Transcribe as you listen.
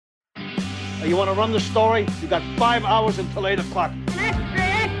You want to run the story? You got 5 hours until 8 o'clock. Extra,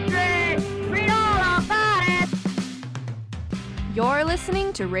 extra! Read all about it! You're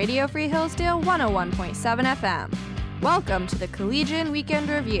listening to Radio Free Hillsdale 101.7 FM. Welcome to the Collegian Weekend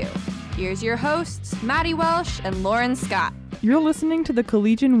Review. Here's your hosts, Maddie Welsh and Lauren Scott. You're listening to the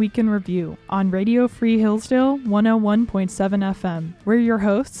Collegian Weekend Review on Radio Free Hillsdale 101.7 FM. We're your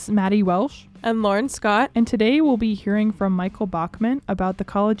hosts, Maddie Welsh and Lauren Scott, and today we'll be hearing from Michael Bachman about the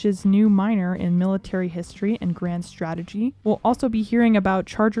college's new minor in military history and grand strategy. We'll also be hearing about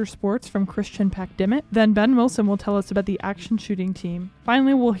Charger Sports from Christian Pack-Dimmitt. Then Ben Wilson will tell us about the action shooting team.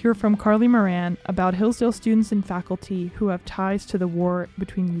 Finally, we'll hear from Carly Moran about Hillsdale students and faculty who have ties to the war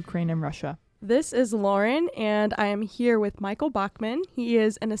between Ukraine and Russia. This is Lauren, and I am here with Michael Bachman. He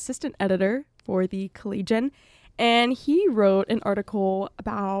is an assistant editor for the Collegian, and he wrote an article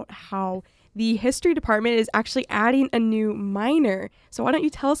about how the history department is actually adding a new minor. So why don't you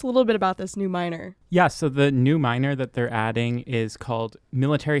tell us a little bit about this new minor? Yeah, so the new minor that they're adding is called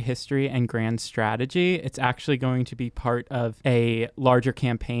Military History and Grand Strategy. It's actually going to be part of a larger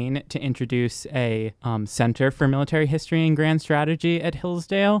campaign to introduce a Center for Military History and Grand Strategy at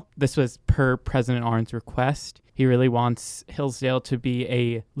Hillsdale. This was per President Arndt's request. He really wants Hillsdale to be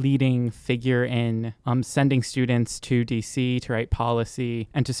a leading figure in sending students to DC to write policy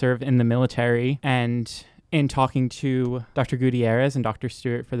and to serve in the military. And in talking to Dr. Gutierrez and Dr.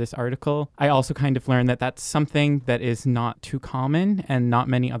 Stewart for this article, I also kind of learned that that's something that is not too common and not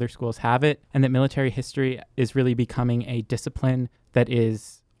many other schools have it, and that military history is really becoming a discipline that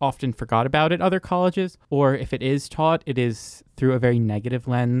is often forgot about at other colleges, or if it is taught, it is through a very negative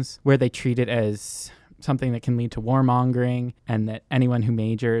lens where they treat it as something that can lead to warmongering, and that anyone who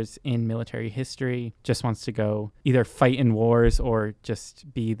majors in military history just wants to go either fight in wars or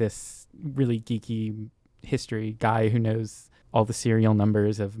just be this really geeky history guy who knows all the serial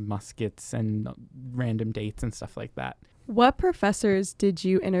numbers of muskets and random dates and stuff like that. What professors did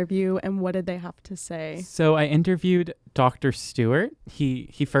you interview, and what did they have to say? So I interviewed Dr. Stewart.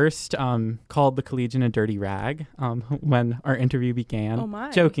 He first called the Collegian a dirty rag when our interview began. Oh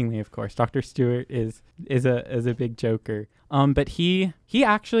my! Jokingly, of course. Dr. Stewart is a big joker. But he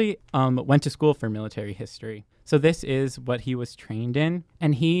actually went to school for military history. So this is what he was trained in,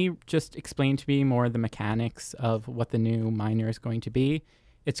 and he just explained to me more the mechanics of what the new minor is going to be.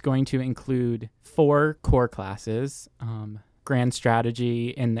 It's going to include 4 core classes, grand strategy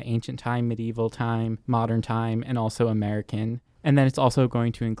in the ancient time, medieval time, modern time, and also American. And then it's also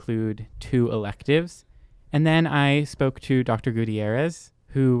going to include 2 electives. And then I spoke to Dr. Gutierrez,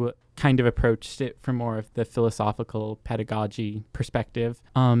 who kind of approached it from more of the philosophical pedagogy perspective.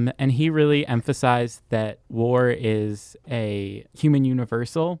 And he really emphasized that war is a human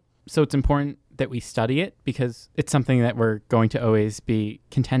universal. So it's important that we study it because it's something that we're going to always be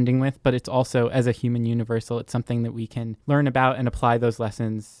contending with, but it's also, as a human universal, it's something that we can learn about and apply those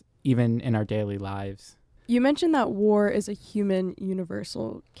lessons even in our daily lives. You mentioned that war is a human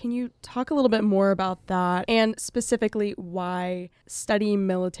universal. Can you talk a little bit more about that, and specifically why studying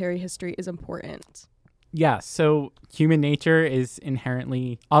military history is important? Yeah, so human nature is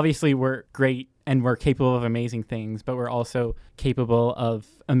inherently, obviously we're great and we're capable of amazing things, but we're also capable of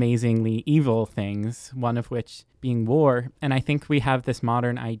amazingly evil things, one of which being war. And I think we have this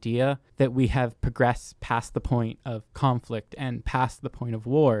modern idea that we have progressed past the point of conflict and past the point of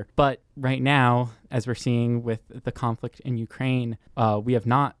war. But right now, as we're seeing with the conflict in Ukraine, we have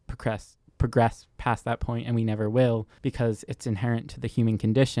not progress past that point, and we never will, because it's inherent to the human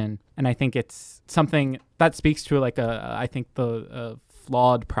condition. And I think it's something that speaks to the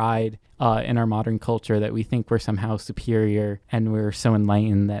flawed pride in our modern culture, that we think we're somehow superior and we're so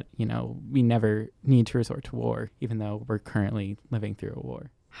enlightened that, we never need to resort to war, even though we're currently living through a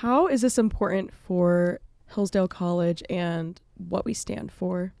war. How is this important for Hillsdale College and what we stand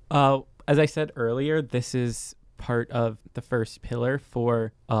for? As I said earlier, this is part of the first pillar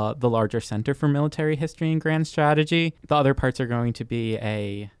for the larger Center for Military History and Grand Strategy. The other parts are going to be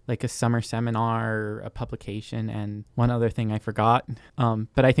a summer seminar, a publication, and one other thing I forgot.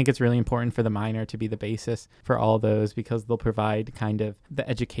 But I think it's really important for the minor to be the basis for all those, because they'll provide kind of the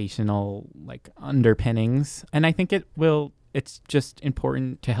educational underpinnings. And I think it's just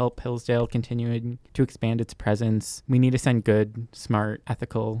important to help Hillsdale continue to expand its presence. We need to send good, smart,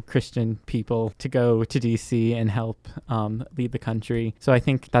 ethical Christian people to go to DC and help lead the country. So I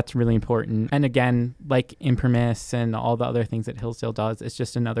think that's really important. And again, like Imprimis and all the other things that Hillsdale does, it's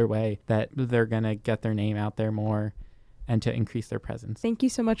just another way that they're going to get their name out there more and to increase their presence. Thank you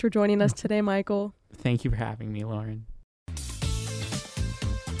so much for joining us today, Michael. Thank you for having me, Lauren.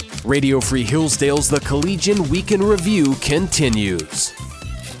 Radio Free Hillsdale's The Collegian Week in Review continues.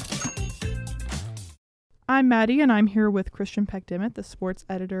 I'm Maddie, and I'm here with Christian Peck-Dimmitt, the sports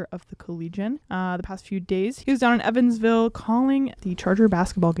editor of the Collegian. The past few days, he was down in Evansville calling the Charger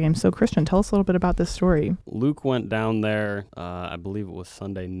basketball game. So, Christian, tell us a little bit about this story. Luke went down there, I believe it was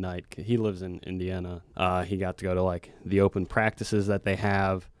Sunday night. He lives in Indiana. He got to go to, the open practices that they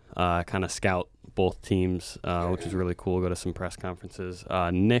have, kind of scout both teams, which is really cool, go to some press conferences.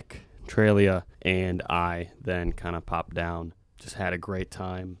 Nick, Tralia, and I then kind of popped down, just had a great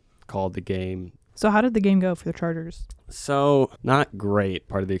time, called the game. So how did the game go for the Chargers? So not great.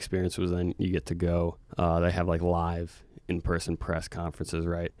 Part of the experience was then you get to go. They have live in-person press conferences,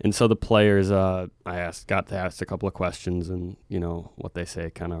 right? And so the players, got to ask a couple of questions, and what they say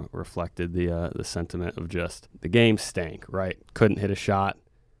kind of reflected the sentiment of just the game stank, right? Couldn't hit a shot.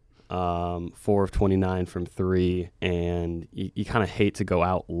 4 of 29 from 3, and you kind of hate to go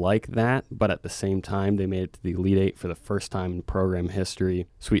out like that, but at the same time, they made it to the Elite Eight for the first time in program history,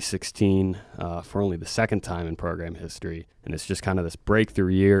 Sweet 16 for only the second time in program history, and it's just kind of this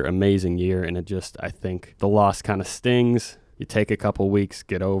breakthrough year, amazing year, and I think the loss kind of stings. You take a couple weeks,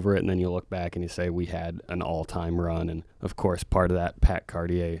 get over it, and then you look back and you say, we had an all-time run, and of course, part of that, Pat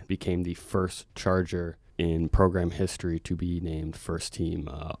Cartier became the first Charger in program history to be named first team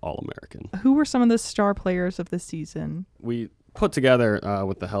All-American. Who were some of the star players of the season? We put together,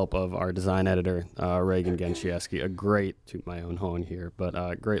 with the help of our design editor, Reagan Genchieski, a great, toot my own horn here,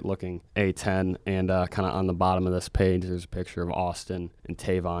 but great looking A10. And kind of on the bottom of this page, there's a picture of Austin and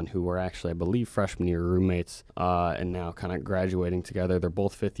Tavon, who were actually, I believe, freshman year roommates, and now kind of graduating together. They're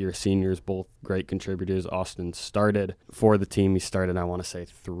both fifth-year seniors, both great contributors. Austin started for the team. He started, I want to say,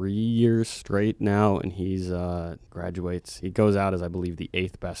 3 years straight now, and he's graduates. He goes out as, I believe, the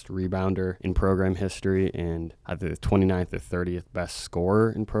 8th best rebounder in program history, and either the 29th or 30th best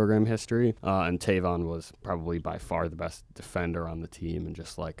scorer in program history. And Tavon was probably by far the best defender on the team, and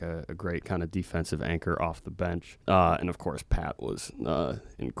just a great kind of defensive anchor off the bench. And of course, Pat was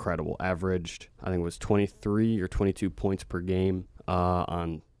incredible. Averaged, I think it was 23 or 22 points per game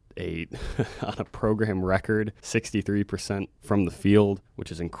on a program record, 63% from the field,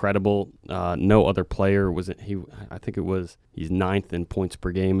 which is incredible. No other player was I think he's 9th in points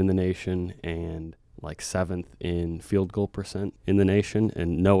per game in the nation, and 7th in field goal percent in the nation,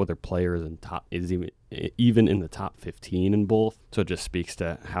 and no other player is even in the top 15 in both. So it just speaks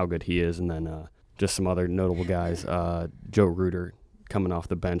to how good he is. And then just some other notable guys. Joe Reuter, coming off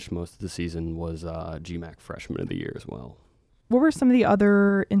the bench most of the season, was GMAC Freshman of the Year as well. What were some of the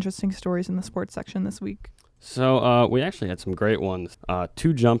other interesting stories in the sports section this week? So we actually had some great ones.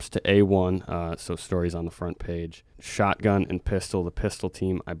 2 jumps to A1, so stories on the front page. Shotgun and pistol. The pistol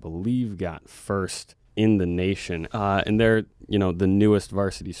team, I believe, got first in the nation. And they're, the newest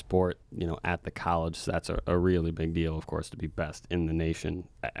varsity sport, at the college. So that's a really big deal, of course, to be best in the nation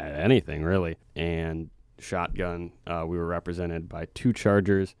at anything, really. And shotgun, we were represented by 2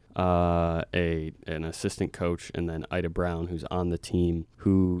 Chargers, an assistant coach, and then Ida Brown, who's on the team,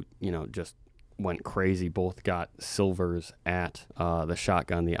 who, just went crazy. Both got silvers at the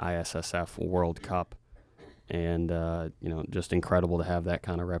shotgun, the ISSF World Cup. And, just incredible to have that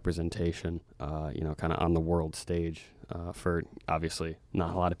kind of representation, kind of on the world stage for obviously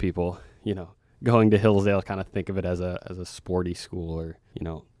not a lot of people, going to Hillsdale kind of think of it as a sporty school, or,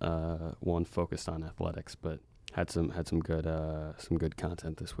 one focused on athletics, but had some good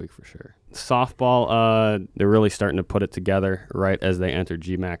content this week for sure. Softball, they're really starting to put it together right as they enter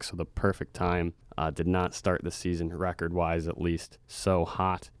GMAC, so the perfect time. Did not start the season record-wise, at least, so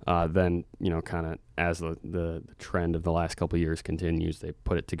hot. Then, kind of as the trend of the last couple of years continues, they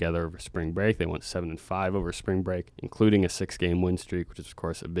put it together over spring break. They went 7-5 over spring break, including a 6-game win streak, which is, of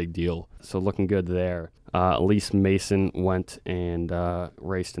course, a big deal. So looking good there. Elise Mason went and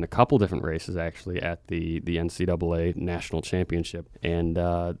raced in a couple different races, actually, at the NCAA National Championship, and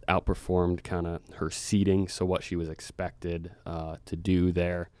outperformed kind of her seeding, so what she was expected to do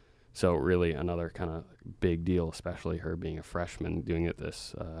there. So really another kind of big deal, especially her being a freshman, doing it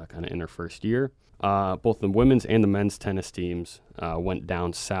this kind of in her first year. Both the women's and the men's tennis teams went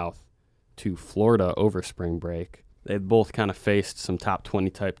down south to Florida over spring break. They both kind of faced some top 20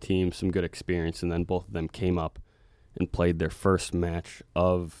 type teams, some good experience, and then both of them came up and played their first match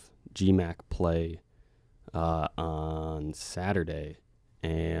of GMAC play on Saturday,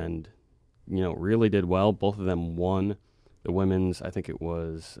 and really did well. Both of them won. The women's, I think it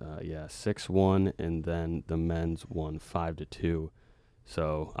was 6-1, and then the men's won 5-2.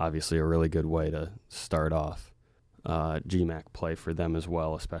 So obviously a really good way to start off GMAC play for them as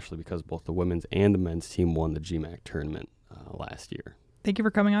well, especially because both the women's and the men's team won the GMAC tournament last year. Thank you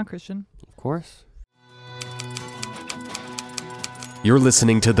for coming on, Christian. Of course. You're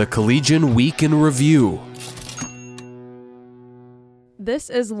listening to the Collegian Week in Review. This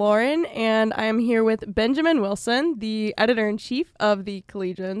is Lauren, and I am here with Benjamin Wilson, the editor-in-chief of the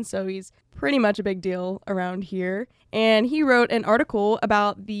Collegian, so he's pretty much a big deal around here. And he wrote an article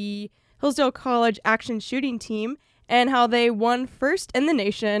about the Hillsdale College action shooting team and how they won first in the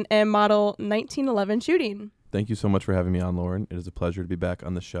nation in Model 1911 shooting. Thank you so much for having me on, Lauren. It is a pleasure to be back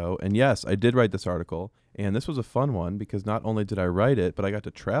on the show. And yes, I did write this article, and this was a fun one because not only did I write it, but I got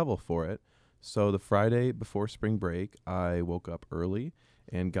to travel for it. So the Friday before spring break, I woke up early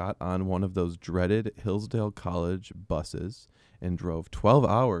and got on one of those dreaded Hillsdale College buses and drove 12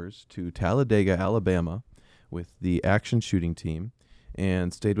 hours to Talladega, Alabama with the action shooting team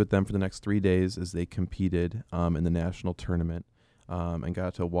and stayed with them for the next 3 days as they competed in the national tournament and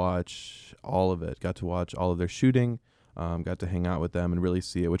got to watch all of it, got to watch all of their shooting, got to hang out with them and really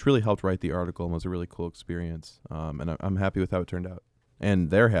see it, which really helped write the article and was a really cool experience. And I'm happy with how it turned out.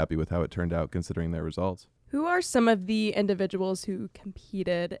 And they're happy with how it turned out considering their results. Who are some of the individuals who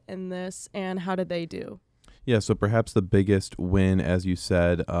competed in this, and how did they do? Yeah, so perhaps the biggest win, as you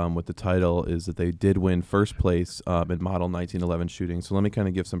said, with the title is that they did win first place in Model 1911 shooting. So let me kind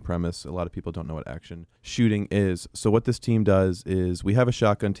of give some premise. A lot of people don't know what action shooting is. So what this team does is we have a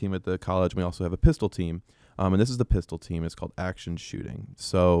shotgun team at the college. And we also have a pistol team. And this is the pistol team. It's called action shooting.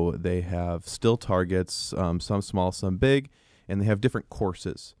 So they have still targets, some small, some big. And they have different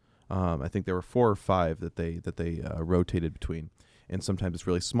courses. I think there were 4 or 5 that they rotated between. And sometimes it's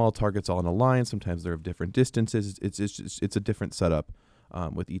really small targets all in a line. Sometimes they're of different distances. It's a different setup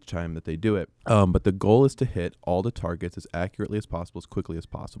with each time that they do it. But the goal is to hit all the targets as accurately as possible, as quickly as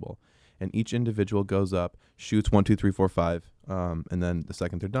possible. And each individual goes up, shoots 1, 2, 3, 4, 5, and then the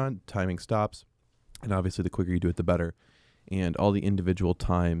second they're done, timing stops. And obviously, the quicker you do it, the better. And all the individual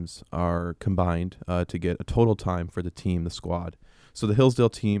times are combined to get a total time for the team, the squad. So the Hillsdale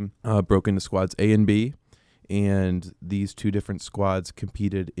team broke into squads A and B, and these 2 different squads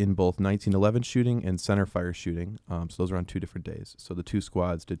competed in both 1911 shooting and center fire shooting. So those are on 2 different days. So the 2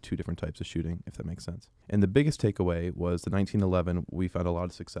 squads did 2 different types of shooting, if that makes sense. And the biggest takeaway was the 1911 we found a lot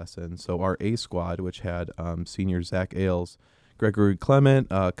of success in. So our A squad, which had senior Zach Ailes, Gregory Clement,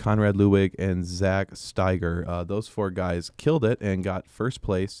 Conrad Lewig, and Zach Steiger. Those 4 guys killed it and got first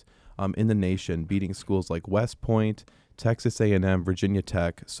place in the nation, beating schools like West Point, Texas A&M, Virginia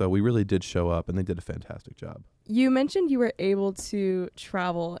Tech. So we really did show up, and they did a fantastic job. You mentioned you were able to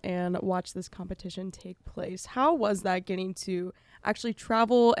travel and watch this competition take place. How was that, getting to actually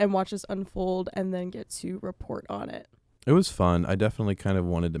travel and watch this unfold and then get to report on it? It was fun. I definitely kind of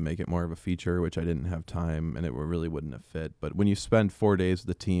wanted to make it more of a feature, which I didn't have time, and it really wouldn't have fit. But when you spend 4 days with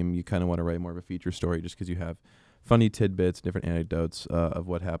the team, you kind of want to write more of a feature story just because you have funny tidbits, different anecdotes of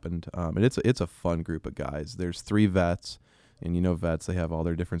what happened. And it's a fun group of guys. There's 3 vets, and you know vets, they have all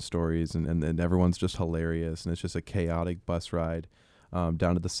their different stories, and everyone's just hilarious, and it's just a chaotic bus ride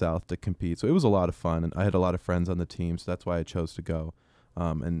down to the south to compete. So it was a lot of fun, and I had a lot of friends on the team, so that's why I chose to go.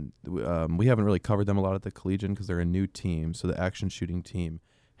 We haven't really covered them a lot at the Collegian because they're a new team. So the action shooting team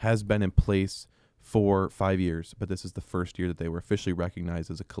has been in place for 5 years, but this is the first year that they were officially recognized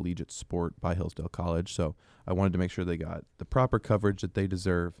as a collegiate sport by Hillsdale College. So I wanted to make sure they got the proper coverage that they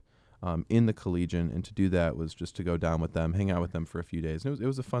deserve in the Collegian, and to do that was just to go down with them, hang out with them for a few days. And it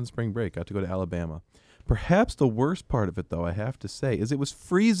was a fun spring break. Got to go to Alabama. Perhaps the worst part of it, though, I have to say, is it was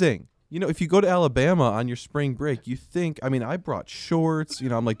freezing. You know, if you go to Alabama on your spring break, you think, I mean, I brought shorts. You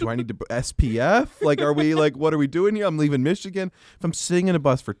know, I'm like, do I need to SPF? Like, what are we doing here? I'm leaving Michigan. If I'm sitting in a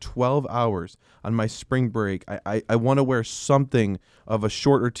bus for 12 hours on my spring break, I want to wear something of a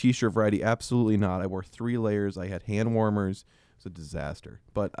short or T-shirt variety. Absolutely not. I wore 3 layers. I had hand warmers. It was a disaster.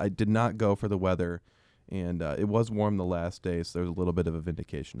 But I did not go for the weather. And it was warm the last day, so there was a little bit of a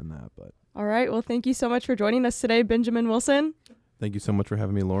vindication in that. But all right. Well, thank you so much for joining us today, Benjamin Wilson. Thank you so much for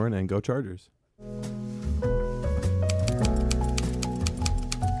having me, Lauren, and go Chargers.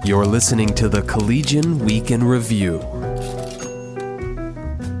 You're listening to the Collegian Week in Review.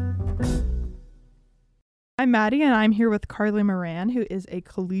 I'm Maddie, and I'm here with Carly Moran, who is a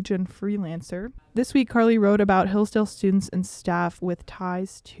Collegian freelancer. This week, Carly wrote about Hillsdale students and staff with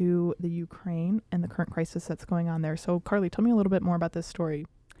ties to the Ukraine and the current crisis that's going on there. So, Carly, tell me a little bit more about this story.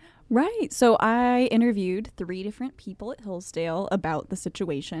 Right. So I interviewed 3 different people at Hillsdale about the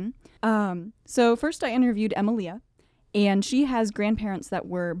situation. So first I interviewed Emilia, and she has grandparents that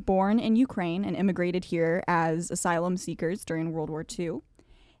were born in Ukraine and immigrated here as asylum seekers during World War II.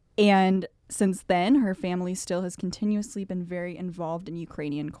 And since then, her family still has continuously been very involved in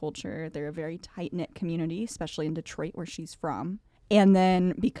Ukrainian culture. They're a very tight-knit community, especially in Detroit, where she's from. And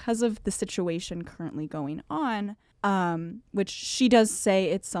then because of the situation currently going on, which she does say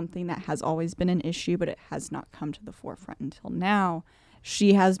it's something that has always been an issue, but it has not come to the forefront until now,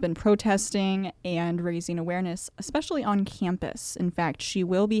 She has been protesting and raising awareness, especially on campus. In fact, she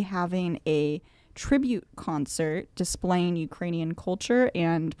will be having a tribute concert displaying Ukrainian culture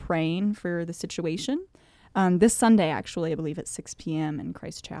and praying for the situation. This Sunday, actually, I believe at 6 p.m. in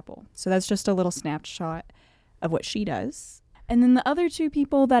Christ Chapel. So that's just a little snapshot of what she does. And then the other two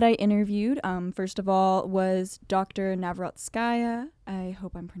people that I interviewed, first of all, was Dr. Navrotskaya. I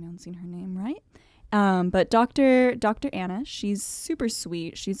hope I'm pronouncing her name right. But Dr. Anna, she's super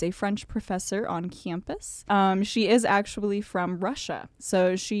sweet. She's a French professor on campus. She is actually from Russia.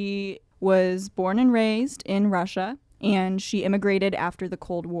 So she was born and raised in Russia, and she immigrated after the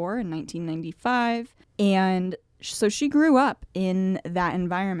Cold War in 1995. And so she grew up in that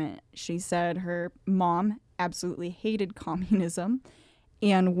environment. She said her mom absolutely hated communism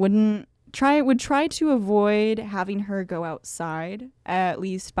and would try to avoid having her go outside, at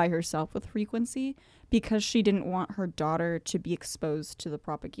least by herself with frequency, because she didn't want her daughter to be exposed to the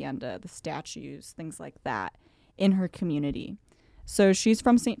propaganda, the statues, things like that in her community. So she's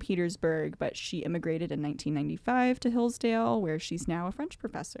from St. Petersburg, but she immigrated in 1995 to Hillsdale, where she's now a French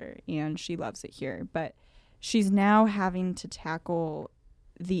professor, and she loves it here. But she's now having to tackle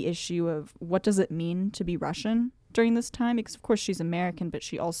the issue of what does it mean to be Russian during this time, because of course she's American, but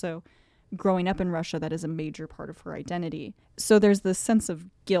she also, growing up in Russia, that is a major part of her identity. So there's this sense of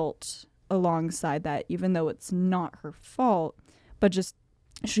guilt alongside that, even though it's not her fault, but just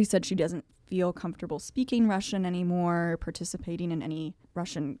she said she doesn't feel comfortable speaking Russian anymore, participating in any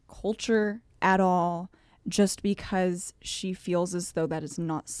Russian culture at all, just because she feels as though that is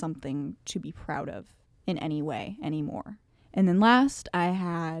not something to be proud of in any way anymore. And then last, I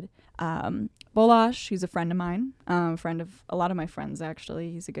had Bolash. He's a friend of mine, friend of a lot of my friends,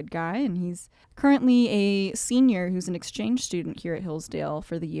 actually. He's a good guy, and he's currently a senior who's an exchange student here at Hillsdale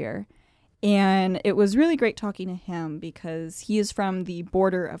for the year. And it was really great talking to him because he is from the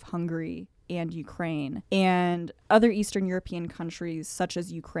border of Hungary and Ukraine, and other Eastern European countries such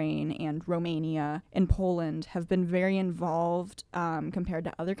as Ukraine and Romania and Poland have been very involved compared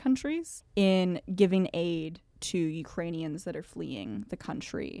to other countries in giving aid to Ukrainians that are fleeing the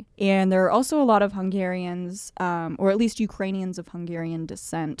country. And there are also a lot of Hungarians, or at least Ukrainians of Hungarian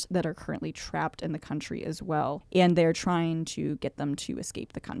descent, that are currently trapped in the country as well. And they're trying to get them to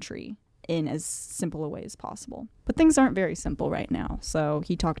escape the country in as simple a way as possible. But things aren't very simple right now. So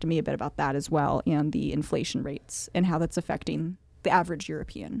he talked to me a bit about that as well, and the inflation rates and how that's affecting the average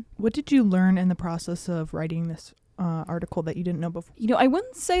European. What did you learn in the process of writing this article that you didn't know before? You know, I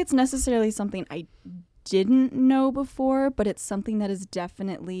wouldn't say it's necessarily something I didn't know before, but it's something that has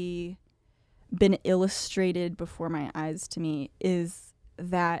definitely been illustrated before my eyes to me, is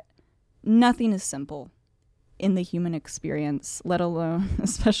that nothing is simple in the human experience, let alone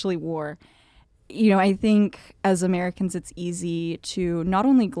especially war. You know, I think as Americans, it's easy to not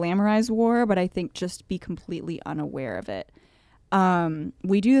only glamorize war, but I think just be completely unaware of it.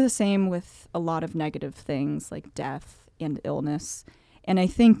 We do the same with a lot of negative things like death and illness. And I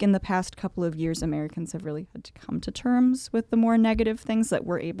think in the past couple of years, Americans have really had to come to terms with the more negative things that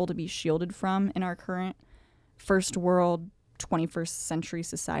we're able to be shielded from in our current first world, 21st century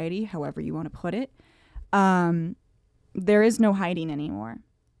society, however you want to put it. There is no hiding anymore.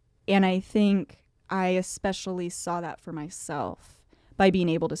 And I think I especially saw that for myself by being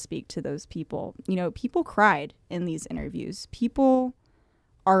able to speak to those people. You know, people cried in these interviews. People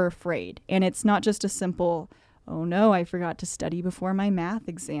are afraid. And it's not just a simple, oh no, I forgot to study before my math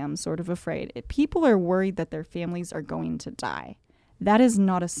exam sort of afraid. People are worried that their families are going to die. That is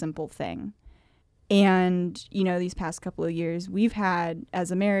not a simple thing. And, you know, these past couple of years, we've had,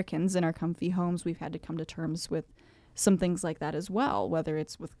 as Americans in our comfy homes, we've had to come to terms with some things like that as well, whether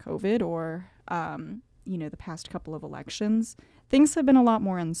it's with COVID or, you know, the past couple of elections. Things have been a lot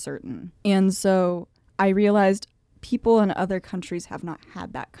more uncertain. And so I realized people in other countries have not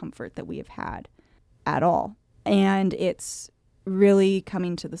had that comfort that we have had at all. And it's really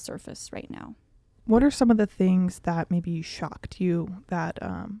coming to the surface right now. What are some of the things that maybe shocked you that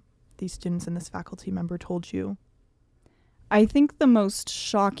these students and this faculty member told you? I think the most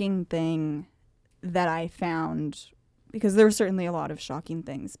shocking thing that I found, because there were certainly a lot of shocking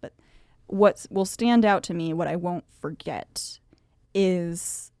things, but what will stand out to me, what I won't forget,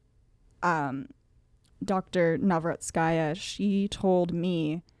 is Dr. Navrotskaya. She told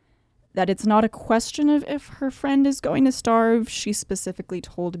me that it's not a question of if her friend is going to starve. She specifically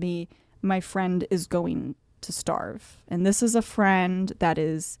told me, my friend is going to starve. And this is a friend that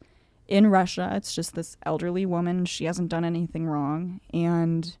is in Russia. It's just this elderly woman. She hasn't done anything wrong.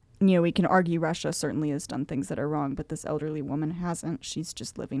 And we can argue Russia certainly has done things that are wrong, but this elderly woman hasn't. She's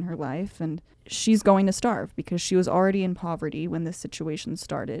just living her life, and she's going to starve because she was already in poverty when this situation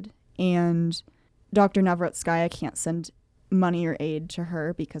started. And Dr. Navratskaya can't send money or aid to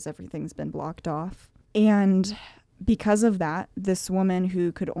her because everything's been blocked off. And because of that, this woman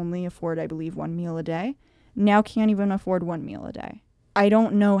who could only afford, I believe, 1 meal a day, now can't even afford 1 meal a day. I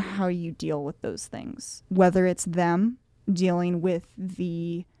don't know how you deal with those things, whether it's them dealing with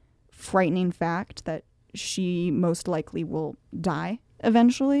the frightening fact that she most likely will die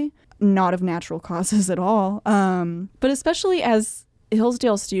eventually, not of natural causes at all, but especially as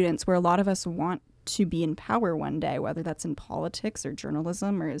Hillsdale students, where a lot of us want to be in power one day, whether that's in politics or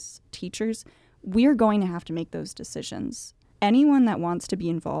journalism or as teachers, we're going to have to make those decisions. Anyone that wants to be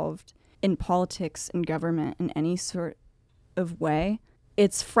involved in politics and government in any sort of way,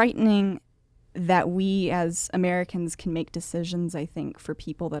 it's frightening that we as Americans can make decisions, I think, for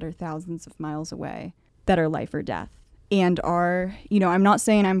people that are thousands of miles away, that are life or death. And are, I'm not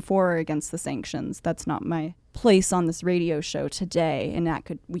saying I'm for or against the sanctions. That's not my place on this radio show today, and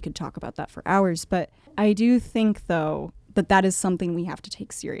we could talk about that for hours. But I do think, though, that is something we have to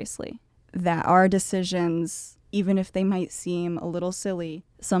take seriously. That our decisions, even if they might seem a little silly,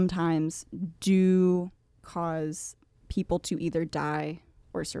 sometimes do cause people to either die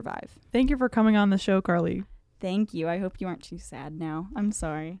or survive. Thank you for coming on the show, Carly. Thank you. I hope you aren't too sad now. I'm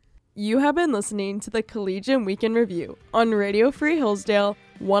sorry. You have been listening to the Collegian Weekend Review on Radio Free Hillsdale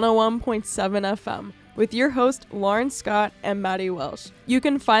 101.7 FM with your host Lauren Scott and Maddie Welsh. You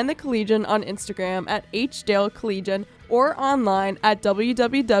can find the Collegian on Instagram at HDale Collegian or online at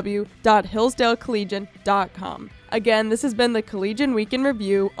www.hillsdalecollegian.com. Again, this has been the Collegian Weekend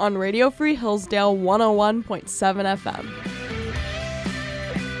Review on Radio Free Hillsdale 101.7 FM.